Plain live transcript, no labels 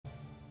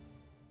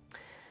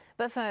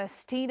But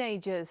first,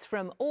 teenagers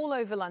from all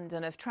over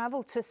London have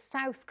travelled to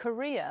South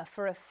Korea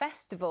for a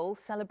festival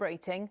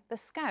celebrating the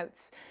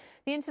Scouts.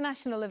 The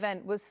international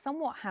event was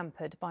somewhat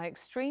hampered by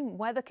extreme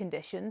weather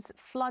conditions.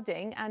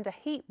 Flooding and a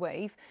heat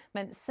wave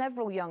meant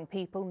several young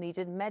people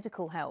needed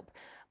medical help.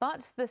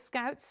 But the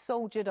Scouts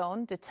soldiered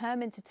on,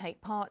 determined to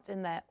take part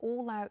in their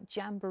all-out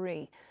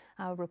jamboree.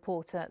 Our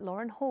reporter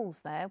Lauren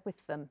Hall's there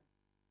with them.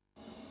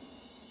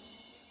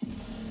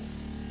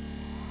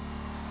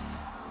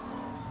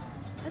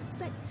 A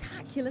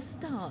spectacular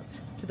start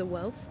to the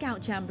World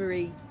Scout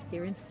Jamboree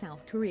here in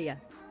South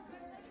Korea.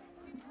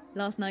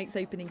 Last night's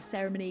opening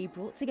ceremony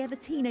brought together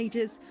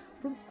teenagers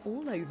from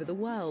all over the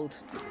world.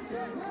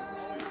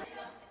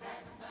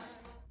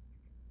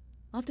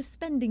 After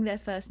spending their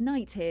first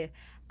night here,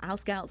 our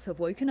Scouts have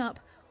woken up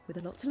with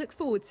a lot to look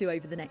forward to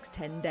over the next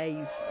 10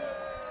 days.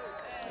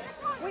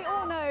 We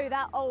all know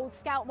that old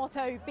Scout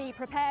motto, be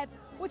prepared.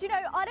 Well, do you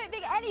know, I don't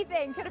think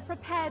anything could have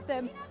prepared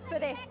them for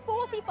this.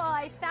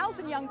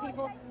 45,000 young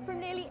people from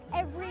nearly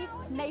every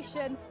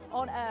nation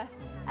on Earth.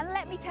 And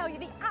let me tell you,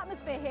 the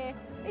atmosphere here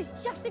is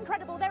just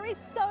incredible. There is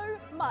so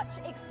much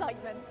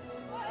excitement.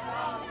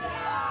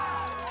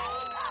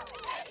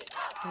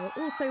 There are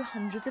also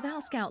hundreds of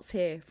our Scouts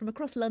here from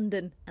across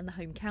London and the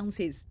home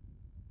counties.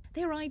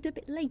 They arrived a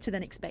bit later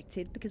than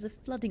expected because of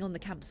flooding on the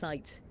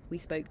campsite. We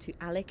spoke to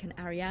Alex and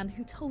Arianna,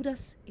 who told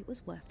us it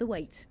was worth the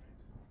wait.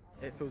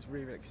 It feels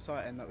really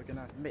exciting that we're going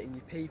to meet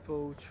new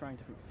people, trying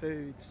different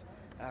foods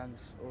and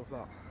all of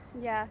that.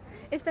 Yeah,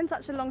 it's been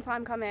such a long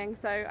time coming,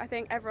 so I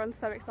think everyone's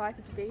so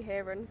excited to be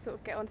here and sort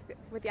of get on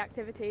with the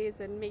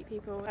activities and meet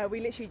people. We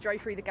literally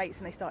drove through the gates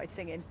and they started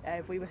singing.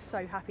 We were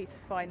so happy to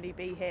finally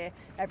be here.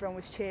 Everyone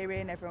was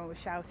cheering, everyone was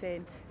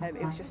shouting.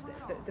 It was just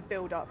the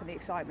build-up and the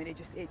excitement, it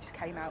just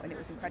came out and it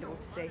was incredible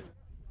to see.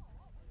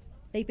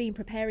 They've been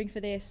preparing for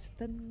this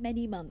for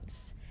many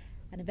months,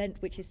 an event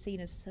which is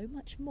seen as so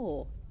much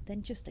more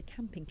than just a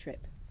camping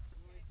trip.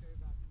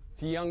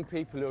 It's young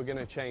people who are going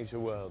to change the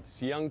world.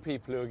 It's young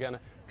people who are going to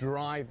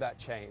drive that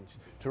change,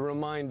 to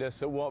remind us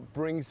that what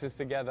brings us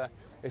together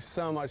is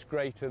so much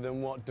greater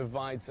than what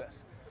divides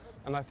us.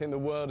 And I think the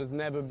world has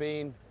never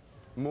been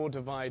more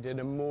divided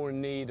and more in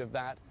need of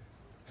that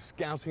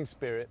scouting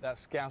spirit, that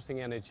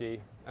scouting energy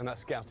and that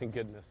scouting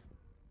goodness.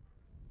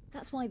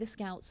 That's why the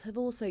Scouts have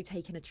also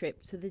taken a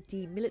trip to the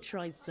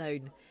demilitarised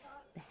zone,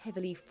 the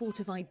heavily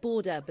fortified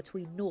border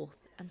between North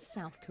and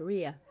South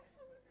Korea.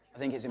 I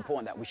think it's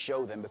important that we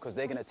show them because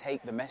they're going to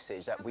take the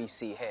message that we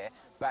see here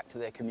back to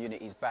their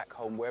communities, back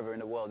home, wherever in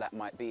the world that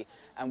might be.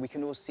 And we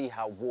can all see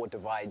how war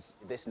divides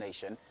this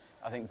nation.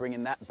 I think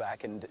bringing that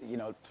back and,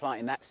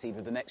 planting that seed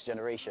with the next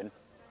generation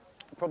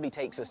probably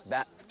takes us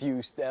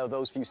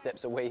those few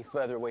steps away,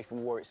 further away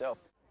from war itself.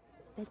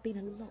 There's been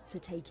a lot to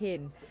take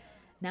in.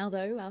 Now,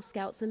 though, our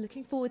Scouts are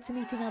looking forward to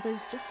meeting others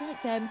just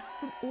like them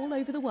from all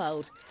over the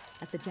world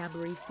as the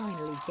Jamboree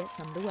finally gets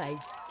underway.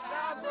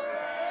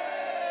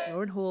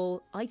 Lauren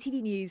Hall,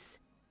 ITV News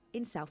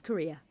in South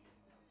Korea.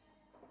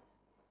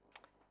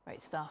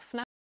 Great stuff.